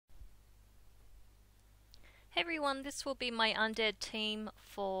Hey everyone, this will be my undead team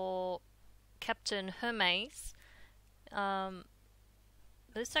for Captain Hermes.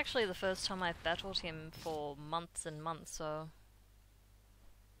 This is actually the first time I've battled him for months and months, so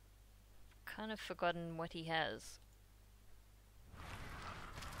kind of forgotten what he has.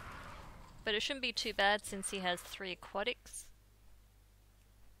 But it shouldn't be too bad since he has 3 aquatics.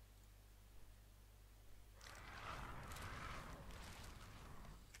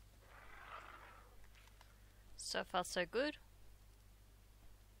 So far so good.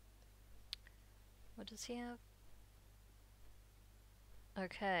 What does he have?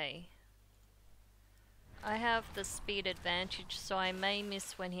 Okay. I have the speed advantage, so I may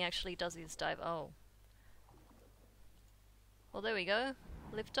miss when he actually does his dive. Oh. Well, there we go.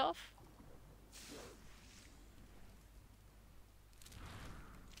 Lift off.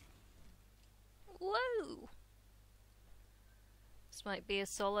 Whoa! This might be a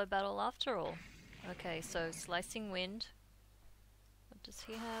solo battle after all. Okay, so Slicing Wind. What does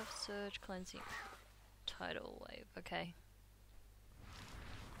he have? Surge, Cleansing, Tidal Wave. Okay.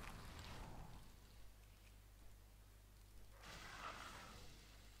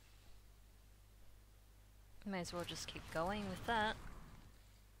 May as well just keep going with that.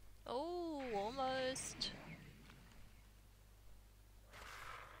 Oh, almost.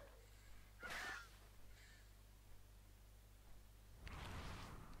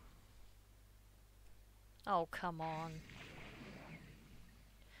 Oh, come on.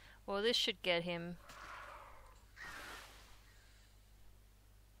 Well, this should get him.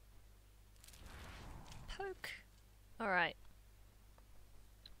 Poke. Alright.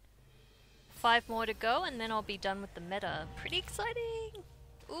 5 more to go and then I'll be done with the meta. Pretty exciting!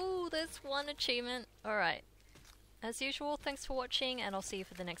 Ooh, there's 1 achievement. Alright. As usual, thanks for watching and I'll see you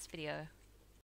for the next video.